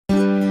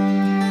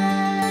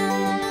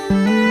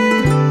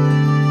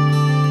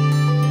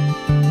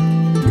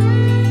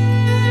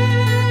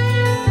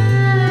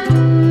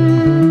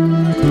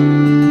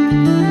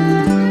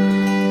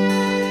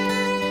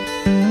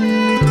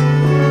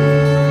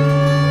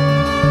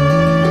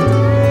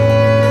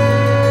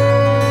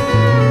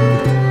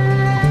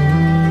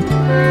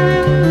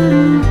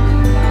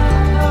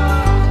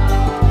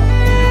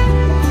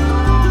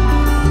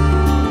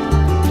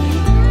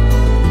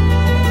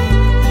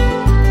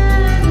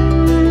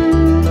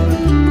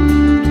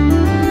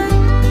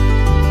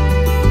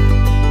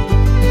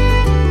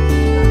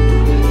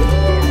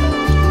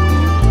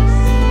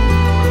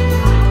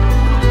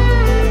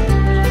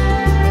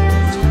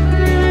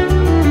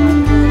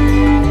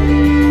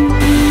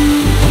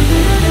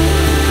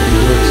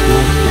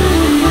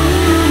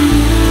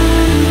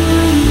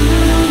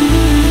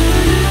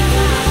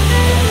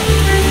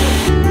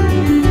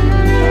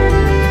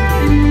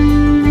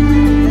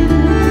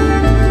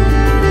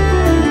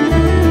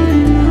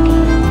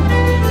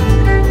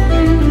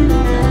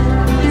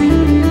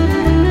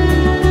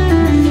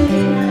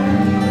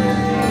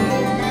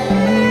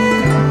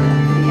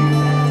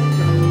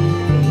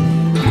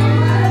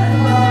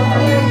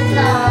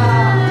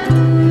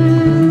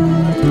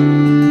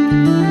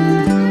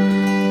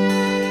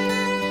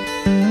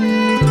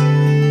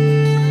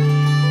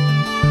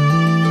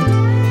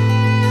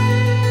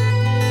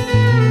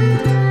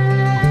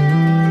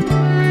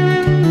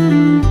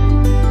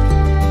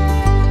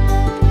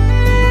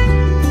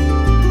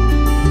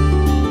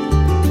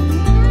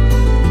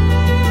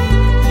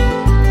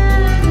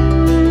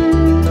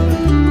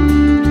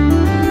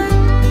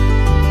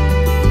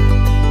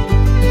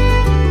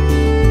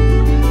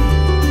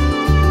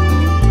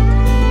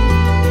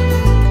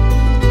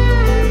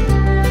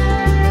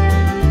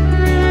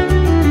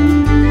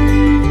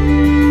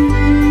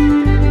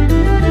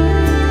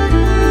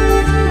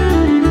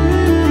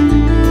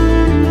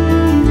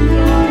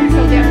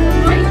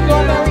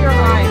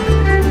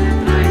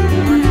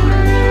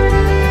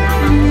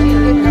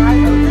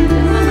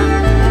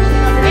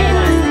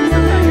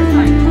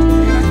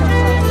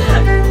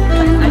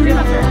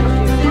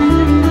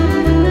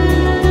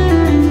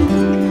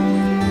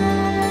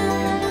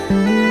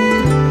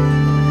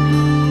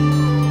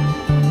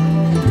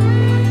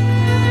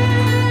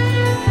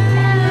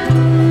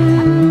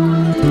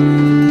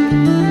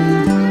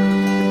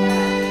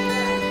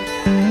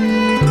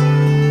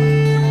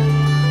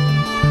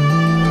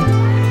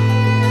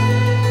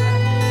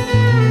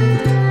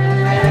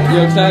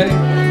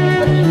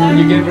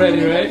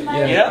ready, right?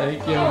 Yeah. Yep.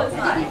 Thank you.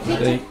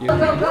 Thank you. Go.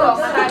 Okay.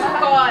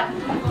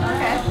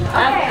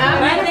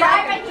 Right here.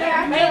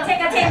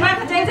 Take.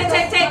 Marco, take.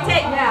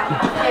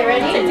 Yeah. Okay,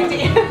 ready?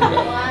 Take.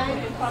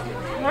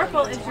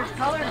 Purple is your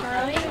color,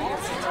 girlie.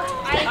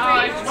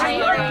 How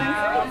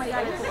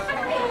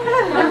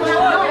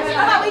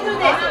about we do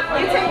this?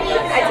 You take me,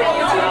 I take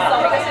you too, so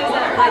because it's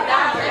like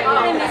that.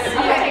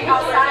 Okay,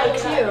 outside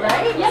too,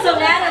 right? So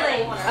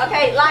Natalie.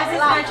 Okay, this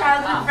is my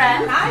childhood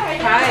friend. Hi.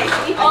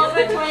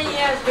 Over 20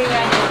 years being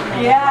right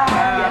here.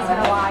 Yeah. It's been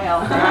a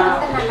while.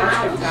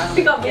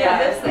 Pick up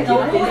this thing.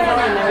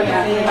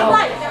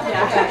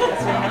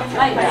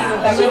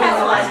 She has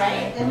one,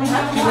 right? You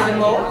live in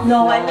Lowell?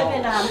 No, I live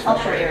in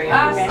Ulster area.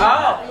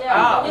 Oh.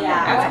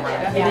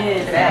 Yeah. It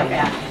is.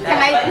 Yeah. Can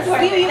I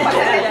steal you for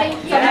something?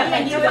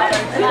 You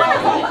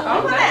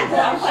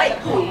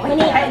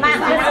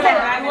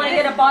want to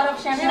get a bottle of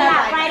champagne?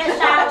 Bridal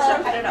shower.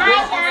 Hi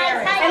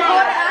guys. And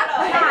hold it up.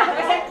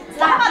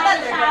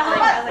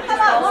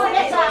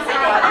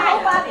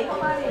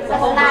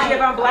 Does she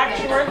have on black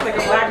shorts, like a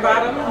black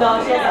bottom?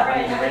 No, she has a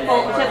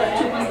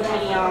two-piece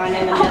hoodie on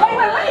and then a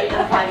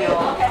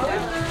 5-year-old.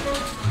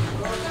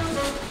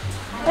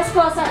 Let's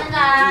go,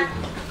 Sana.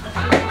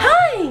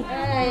 Hi!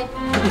 Hi!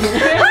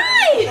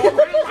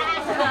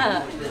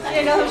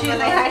 You know who she is.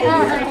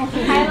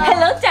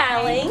 Hello,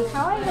 darling.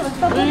 How are you?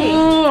 So pretty.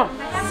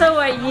 So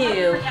are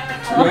you.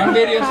 You're on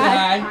video, say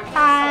hi.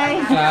 Hi.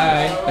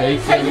 Hi.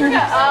 Thank you.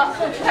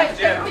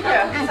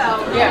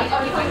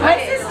 My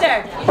sister.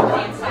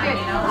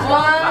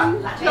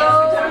 1, 2,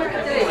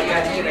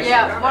 3.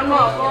 Yeah, one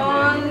more.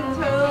 1,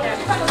 2.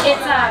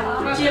 It's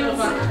Jim's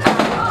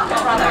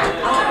brother.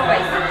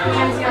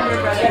 Jim's younger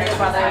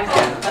brother.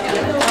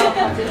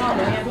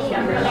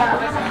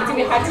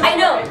 I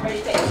know.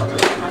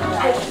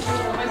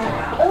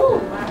 Oh,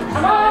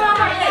 come on.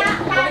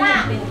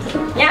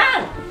 Yeah.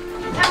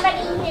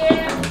 Somebody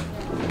here.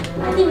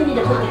 I think we need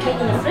to put the cake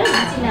in the fridge.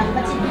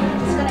 But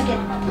it's gonna get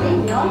big,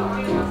 no?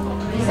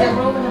 Is there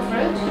room in the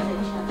fridge?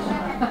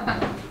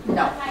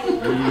 No.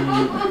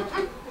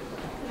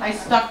 I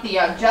stuck the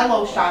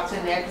Jello shots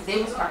in there because they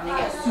were starting to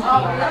get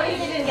soupy.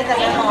 You didn't get the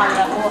memo on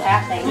the whole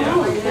half thing. How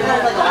are you?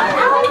 That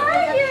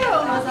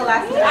was the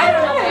last thing. I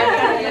don't know.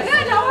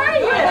 Good, how are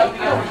you?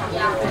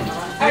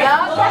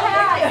 Love the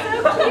hat.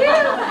 So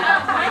cute.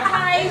 Hi,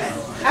 guys.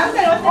 I'm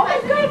saying, oh my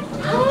God.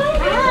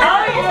 How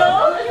are you?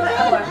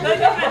 Good.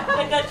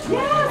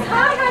 Yes,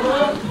 hi,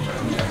 honey.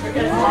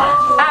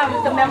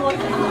 The memo was in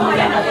the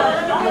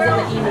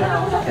email.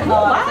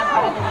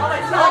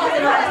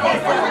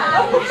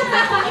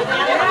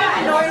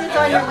 Norton's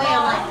on your way.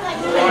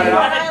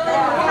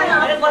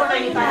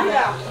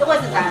 It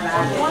wasn't that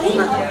bad.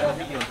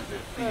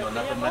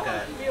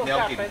 แนว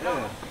กิน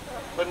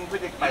เพิ่น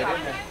จะไปได้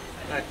ไง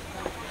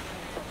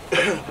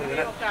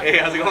Hey,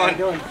 how's it going?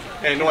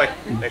 Hey, Noy,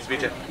 nice to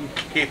meet you.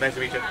 Keith, nice to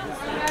meet you.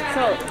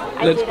 So,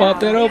 Let's pop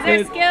that these open.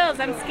 are skills.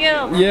 I'm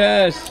skilled.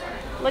 Yes.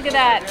 Look at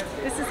that.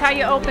 This is how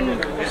you open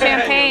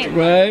champagne.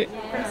 Right.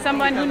 From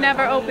someone who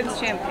never opens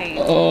champagne.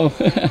 Oh.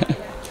 So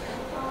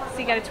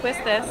you gotta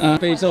twist this.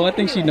 So I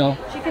think she know.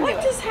 She can what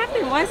just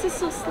happened? Why is this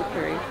so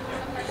slippery?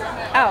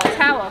 Oh,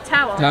 towel.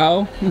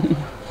 Towel.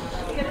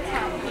 Get a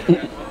towel.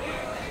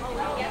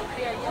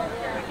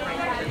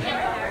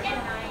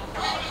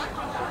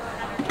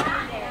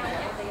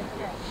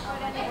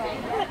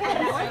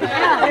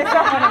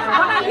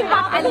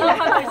 I love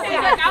how I'm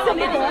Christina.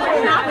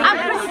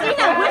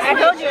 I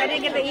told you I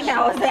didn't get the email.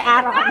 It was the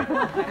add-on.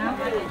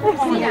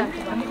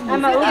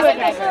 I'm a Uber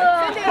driver.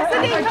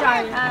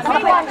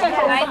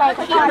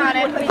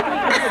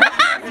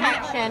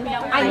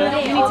 I knew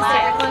that you need to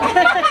say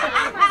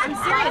I'm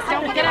serious.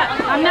 Don't get up.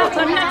 I'm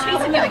not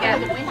chasing you again.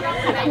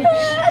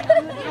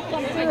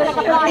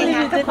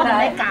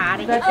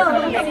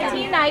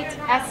 City night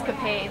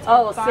escapades.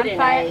 Oh, city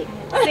night.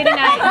 City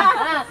night.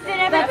 Did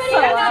everybody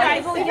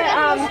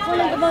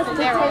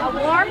a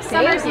warm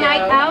summer's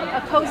night out,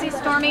 a cozy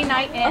stormy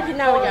night in.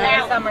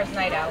 Summer's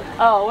night out.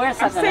 Oh, where's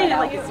something? Saying it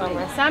like it's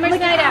summer. Summer's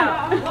night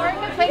out.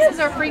 Places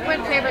or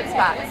frequent favorite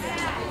spots.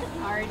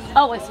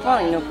 Oh,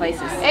 exploring new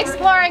places.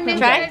 Exploring new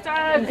places.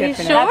 You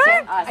sure?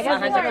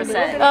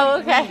 100%. Oh,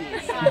 okay.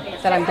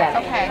 That I'm dead.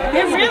 Okay.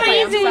 It's really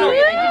easy. I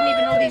didn't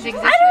even know these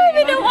existed. I don't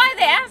even know why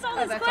they ask all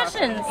these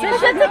questions.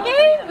 It's just a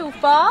game,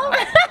 goofball.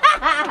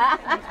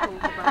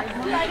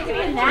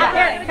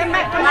 Come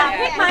back.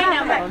 Pick my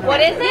number. What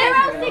is it?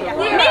 Me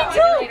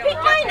too. Pick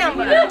my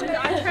number.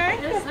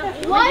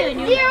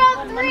 103.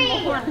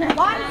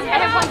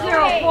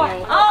 104.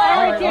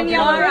 Oh,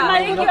 Danielle.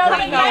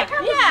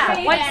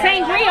 Yeah. What's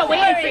sangria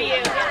waiting for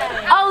you?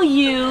 Oh,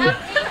 you.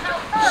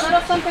 A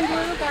little something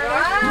blue.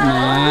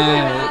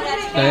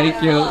 Nice.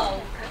 Thank you.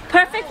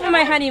 Perfect for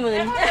my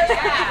honeymoon.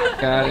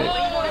 Got it.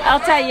 I'll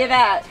tell you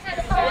that.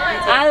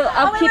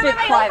 I'll keep it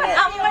private.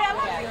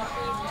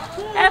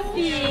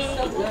 Effie.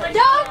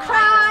 Don't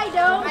cry.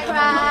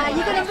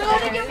 You're going to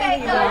ruin your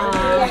makeup.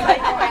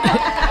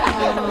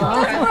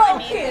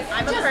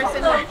 I'm a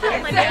person.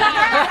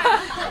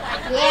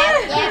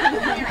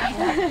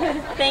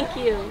 Thank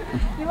you.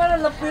 You want a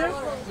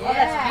lapel?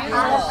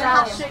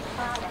 Yeah.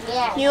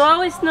 You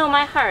always know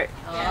my heart.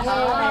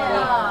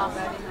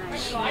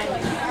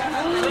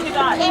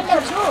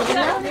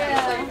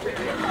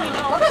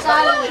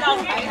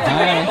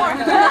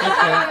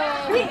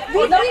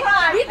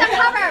 Read the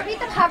cover. Read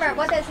the cover.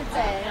 What does it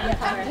say?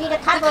 Read the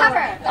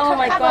cover. Oh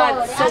my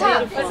God, so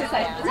beautiful.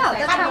 No,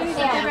 that's how we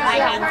say it.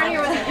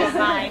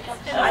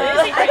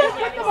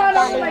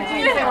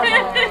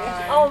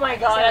 Oh my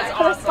God, that's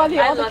awesome. funny,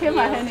 all the kids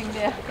are hanging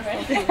there.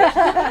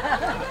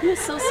 You're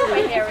so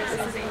sweet.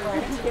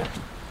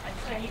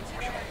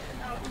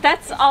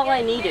 That's all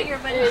I needed.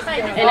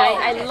 And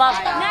I love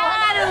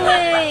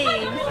Natalie!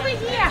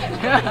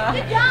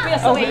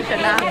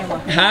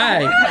 Hi.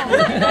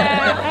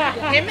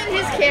 Him and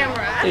his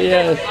camera.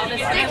 Yes.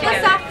 Stick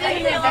this up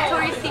in the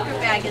Victoria's Secret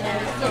bag and then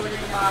just throw it in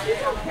the box.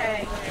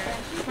 Okay.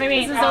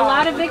 This is a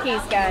lot of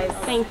Vicky's, guys.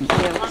 Thank you.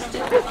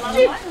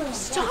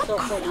 Stop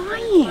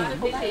crying.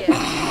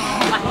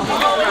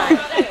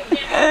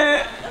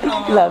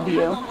 Love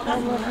you.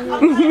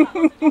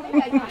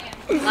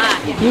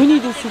 You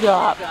need to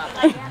stop.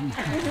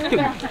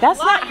 That's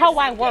not how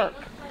I work.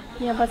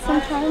 Yeah, but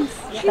sometimes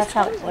That's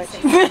how it works.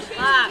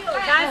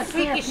 Guys,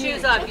 take your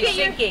shoes off. You're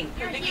sinking.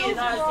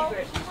 oh,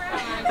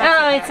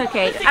 it's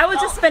okay. I was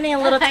just spending a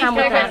little time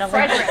with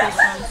Natalie.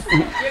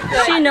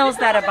 She knows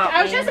that about me.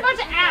 I was just about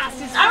to ask.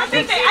 I don't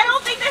think they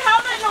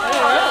have it no more.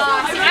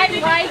 I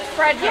like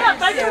Frederick.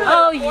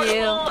 Oh,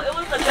 you.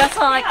 That's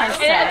all I can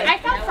say. I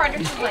thought Frederick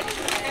was like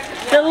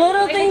The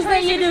little things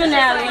that you do,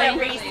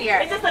 Natalie.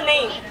 It's just a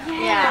name.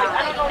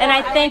 Yeah. And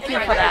I thank you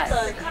for that.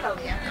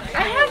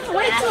 I have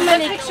way too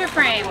many picture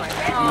frame.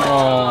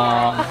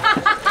 Aww.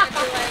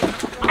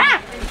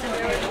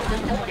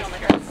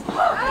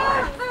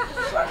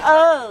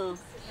 Oh.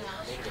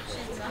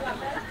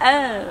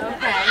 Oh.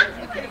 Okay.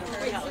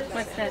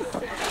 What's this?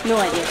 No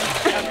idea.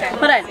 Okay.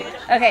 Hold on.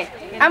 Okay.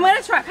 I'm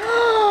gonna try.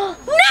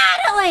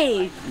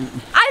 Natalie!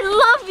 I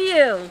love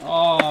you!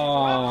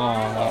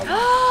 Aww.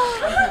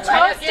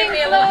 Toasting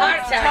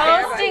flutes.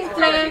 Toasting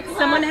flutes.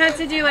 Someone had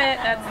to do it.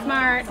 That's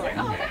smart.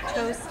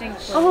 Toasting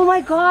flutes. Oh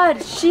my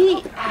God,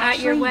 she At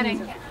your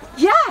wedding.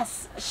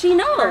 Yes, she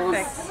knows.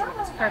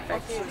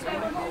 Perfect.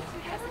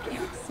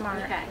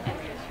 Smart.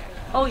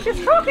 Oh,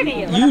 she's talking to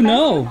you. You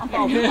know. The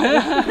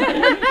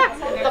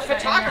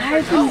photographer.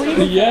 I've been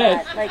waiting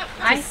Yes. for that. Like,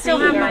 I still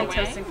have my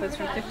toasting flutes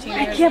from 15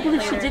 years. I can't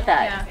believe she later. did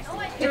that.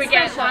 Yeah. Do we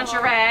get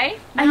lingerie?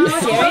 Are you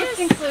serious?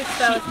 Toasting flutes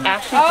though.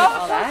 Actually did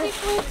all that?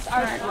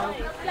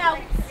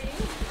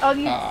 Oh,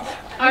 you.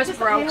 Ours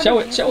broke. Show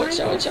it, show it,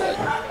 show it, show it.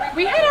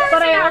 We had ours.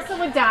 But I also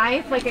would die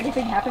if like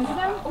anything happened to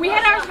them. We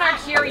had ours in our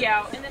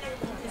curio. And then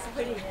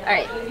All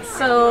right,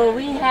 so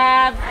we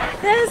have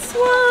this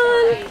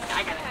one.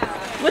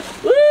 What?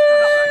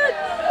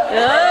 Oh.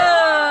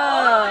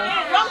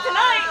 Drunk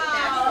tonight.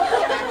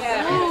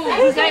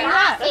 who's that?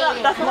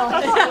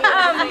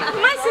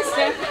 My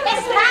sister.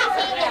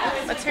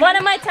 One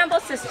of my temple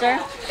sister.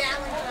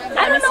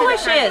 I don't know where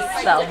she is,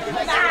 though.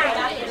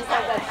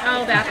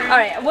 Oh, bathroom. All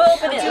right, we'll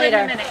open it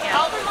later.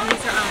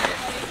 These are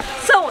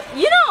So,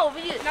 you know,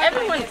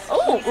 everyone.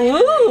 Oh,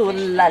 ooh,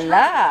 la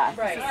la.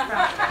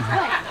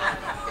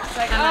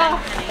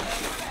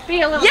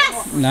 Be a little.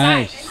 Yes!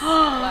 Nice.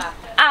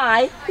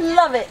 I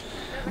love it.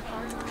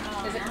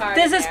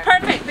 This is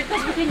perfect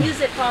because we can use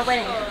it for our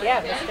wedding.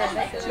 Yeah,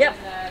 Yep.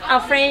 I'll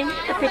frame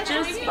the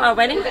pictures for our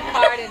wedding.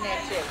 card in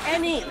there too.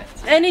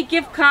 Any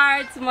gift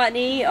cards,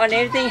 money, or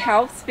anything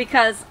helps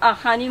because a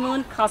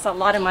honeymoon costs a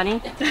lot of money.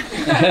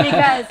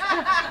 Because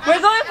we're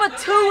going for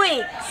 2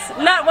 weeks,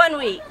 not 1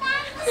 week.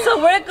 So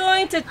we're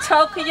going to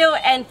Tokyo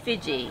and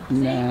Fiji.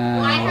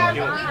 Nah.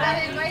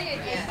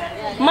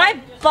 My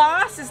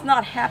boss is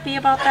not happy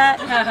about that,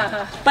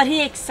 but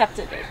he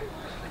accepted it.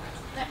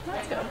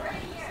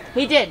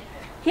 He did.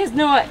 He has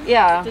no,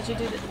 yeah. Did you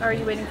do this? Are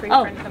you waiting for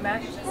your friend to come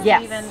back? Yes,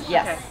 Steven?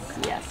 yes,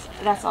 Okay. yes.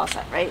 That's all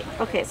set, right?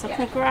 Okay, so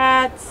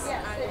congrats.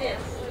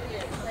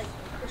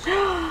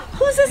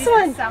 Who's this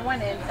one?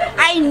 Someone in.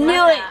 I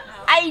knew it.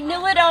 I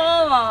knew it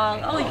all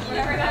along. Oh,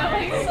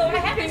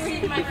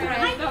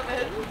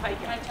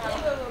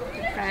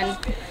 friend.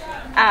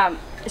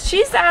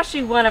 She's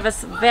actually one of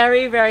us,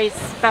 very, very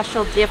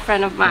special dear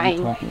friend of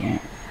mine.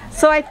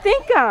 So I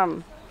think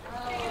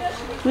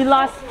we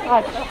lost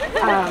touch.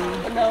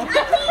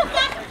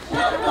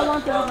 How long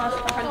did we lost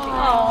touch?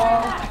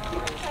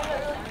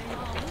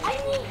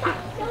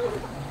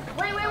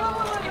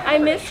 I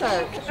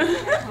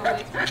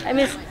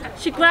miss her.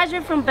 She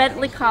graduated from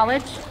Bentley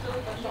College.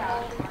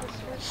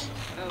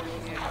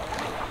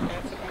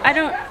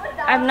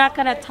 I'm not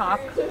gonna talk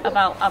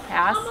about our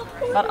past,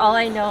 but all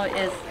I know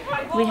is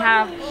we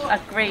have a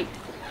great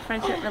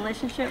friendship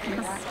relationship.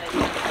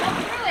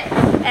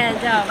 And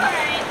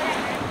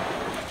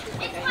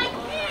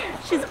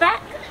she's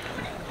back.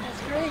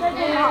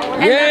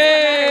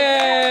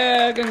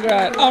 Yeah,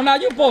 congrats. Oh, now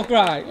you both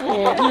cry.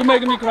 Oh, you're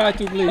making me cry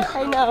too, please.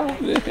 I know.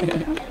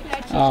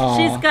 Aw.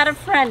 She's got a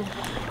friend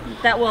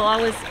that will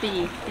always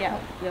be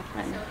your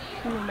friend,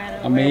 no matter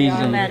Amazing.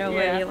 no matter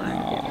where you are.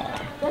 Aw.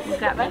 You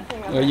got me.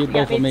 Well, you're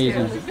both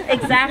amazing.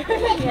 Exactly.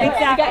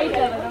 Exactly.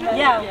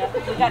 Yeah, we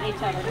got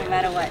each other no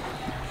matter what.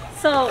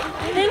 So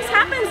things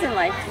happens in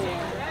life.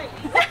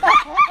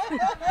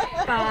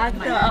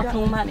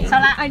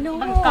 I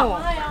know.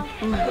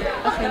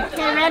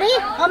 Okay, ready?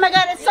 Oh my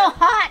God, it's so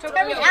hot.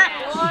 Hurry up.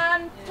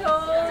 1, 2,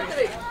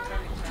 3.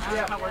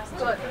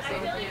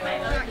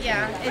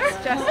 Yeah, it's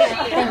just.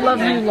 I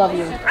love you.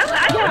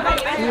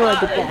 You are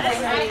the best.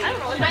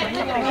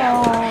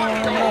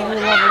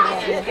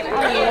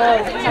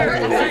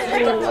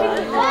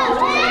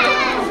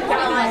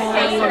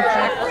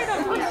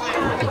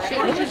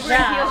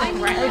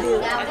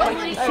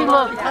 She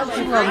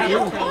loves you.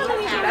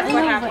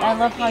 I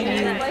love how you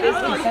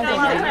presented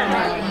her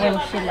when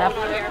she left.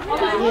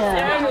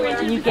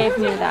 Yeah, you gave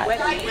me that.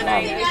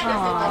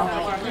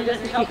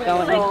 Keep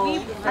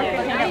going.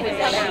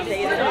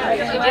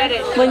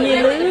 When you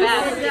lose,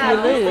 you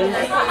lose.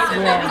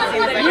 Yeah.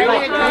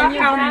 When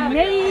you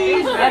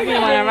amaze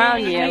everyone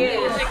around you.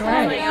 That's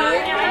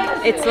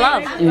right. It's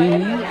love.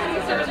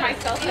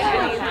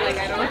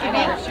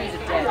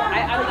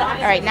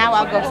 All right, now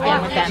I'll go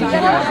stand with them.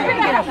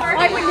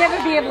 I would never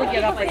be able to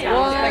get up like that.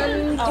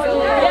 1, 2,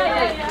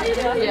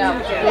 yeah.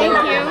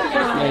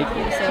 Thank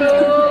you. 2,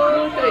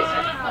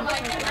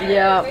 3.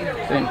 Yeah.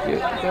 Thank you.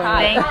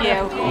 Thank you.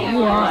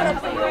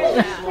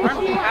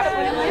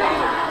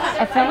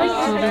 I felt like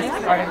Julie's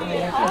part of me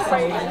for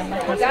some reason.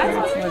 Like her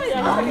spirits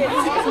was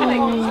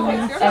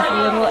as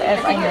little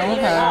as I know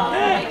her,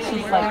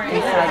 she's like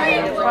inside me.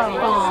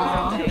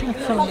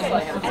 It's so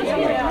nice to see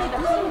her.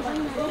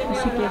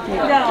 She gave me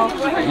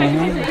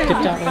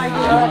Good job.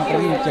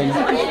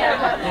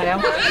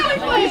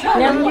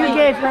 Then you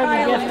gave her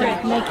the gift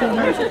of making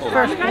her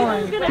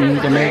firstborn.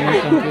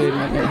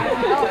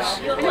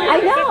 I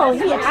know. I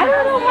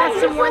don't know why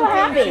she's so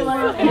happy.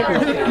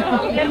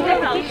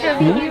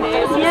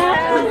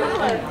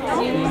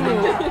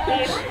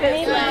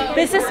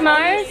 This is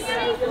Mars.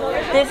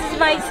 This is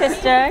my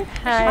sister.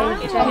 Hi.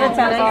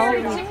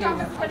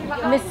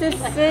 Mrs.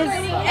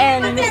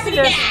 and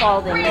Mr.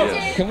 Spalding.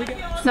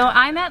 So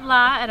I met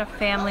La at a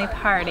family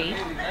party,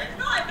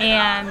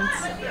 and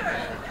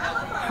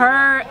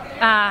her,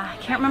 I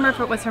can't remember if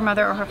it was her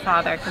mother or her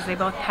father, because they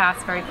both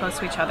passed very close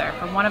to each other,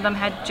 but one of them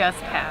had just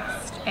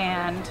passed,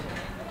 and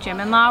Jim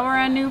and La were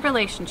in a new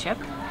relationship,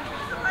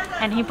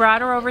 and he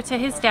brought her over to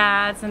his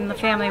dad's, and the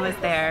family was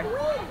there,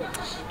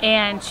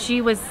 and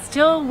she was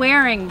still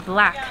wearing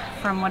black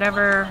from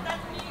whatever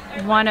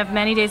one of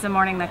many days of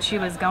mourning that she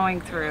was going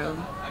through,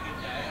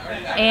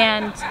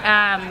 and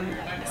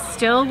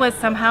still was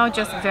somehow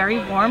just very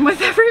warm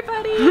with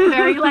everybody,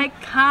 very like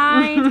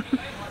kind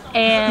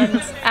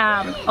and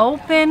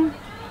open.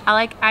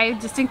 I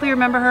distinctly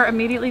remember her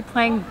immediately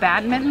playing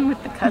badminton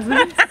with the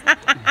cousins,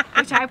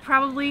 which I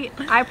probably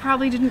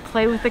didn't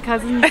play with the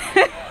cousins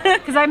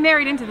because I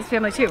married into this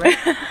family too, right?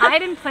 I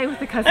didn't play with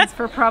the cousins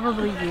for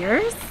probably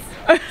years,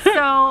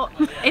 so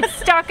it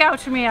stuck out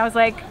to me. I was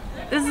like,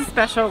 this is a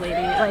special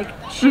lady. Like,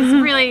 she's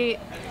really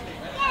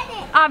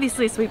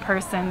obviously a sweet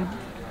person.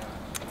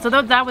 So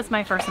that was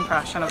my first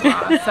impression of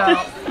La. So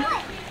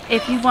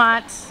if you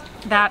want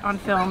that on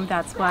film,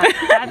 that's how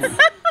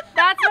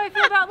I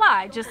feel about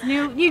La. You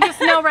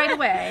just know right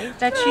away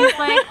that she's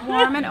like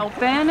warm and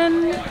open,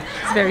 and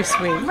It's very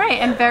sweet. right,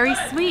 and very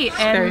sweet.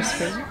 And Very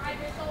sweet.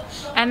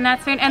 And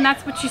that's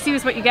what you see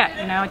is what you get.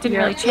 You know, it didn't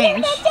really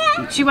change.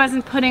 She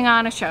wasn't putting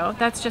on a show.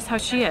 That's just how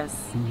she is.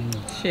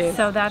 She is.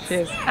 So that's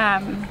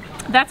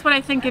what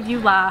I think of you,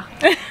 La.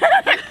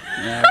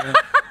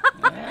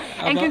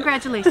 And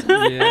congratulations.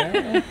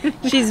 Yeah.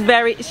 She's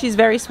very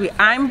sweet.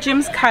 I'm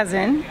Jim's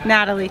cousin,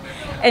 Natalie,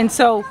 and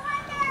so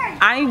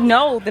I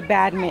know the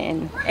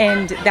badminton,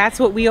 and that's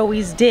what we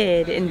always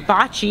did in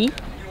bocce.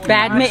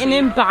 Badminton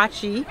and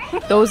bocce,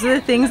 those are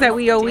the things that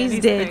we always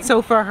did.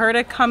 So for her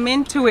to come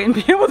into it and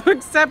be able to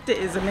accept it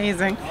is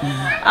amazing.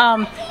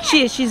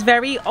 She's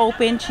very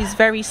open, she's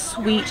very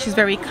sweet, she's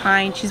very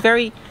kind,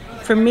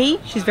 for me,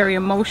 she's very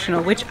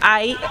emotional, which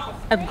I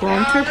have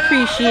grown to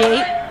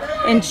appreciate,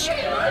 and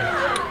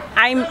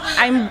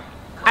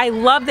I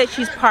love that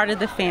she's part of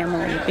the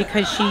family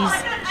because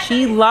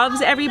she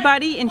loves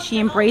everybody and she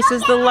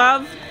embraces the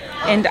love,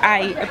 and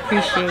I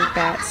appreciate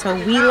that. So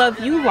we love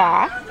you,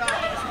 La,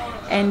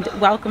 and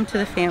welcome to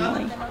the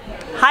family.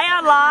 Hi,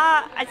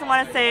 Allah. I just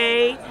want to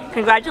say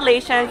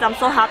congratulations. I'm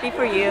so happy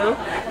for you.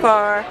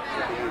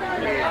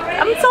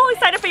 I'm so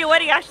excited for your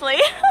wedding,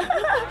 actually.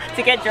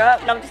 To get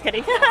drunk. No, I'm just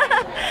kidding.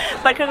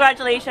 But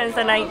congratulations,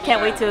 and I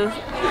can't wait to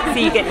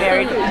see you get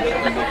married.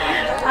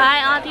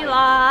 Hi, Auntie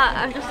La.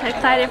 I'm just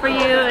excited for you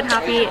and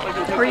happy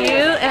for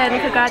you, and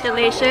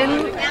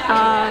congratulations.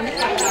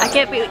 I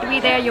can't be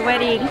there at your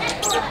wedding.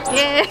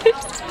 Yeah.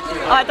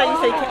 Oh, I thought you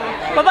said you can't.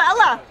 What about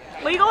Ella?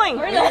 Where are you going?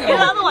 Where's the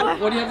other one?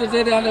 What do you have to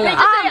say to Auntie?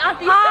 Hi,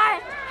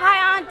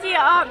 Auntie.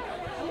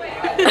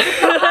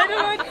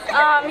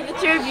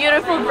 You're a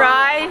beautiful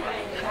bride,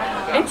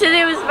 and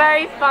today was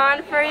very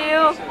fun for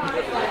you.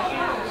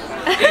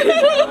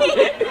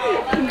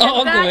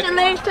 Oh,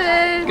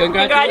 Congratulations! Congratulations!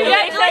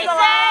 Congratulations!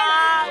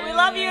 We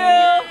love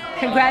you!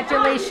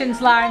 Congratulations,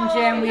 La and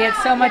Jim. We had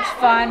so much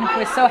fun.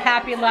 We're so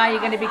happy, La, you're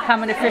going to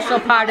become an official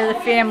part of the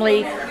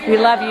family. We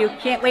love you.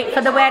 Can't wait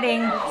for the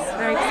wedding. It's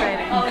very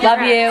exciting.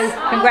 Love you.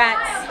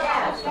 Congrats.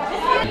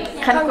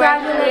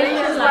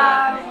 Congratulations,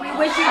 we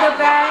wish you the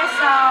best.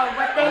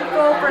 We're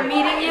thankful for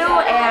meeting you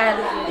and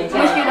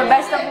wish you the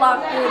best of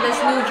luck through this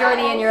new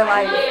journey in your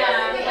life.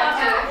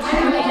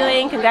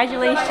 Julian,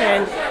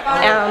 congratulations.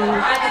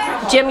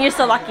 Jim, you're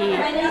so lucky.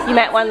 You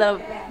met one of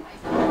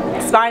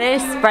the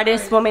smartest,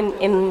 brightest woman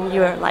in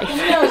your life.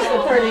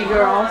 The pretty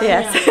girl.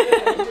 Yes.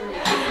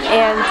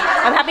 And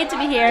I'm happy to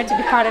be here to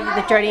be part of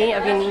the journey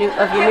of your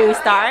new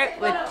start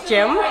with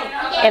Jim.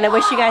 And I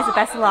wish you guys the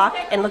best of luck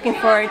and looking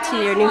forward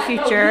to your new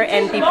future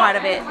and be part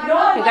of it.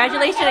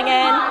 Congratulations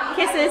again.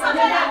 Kisses.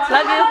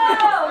 Love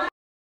you.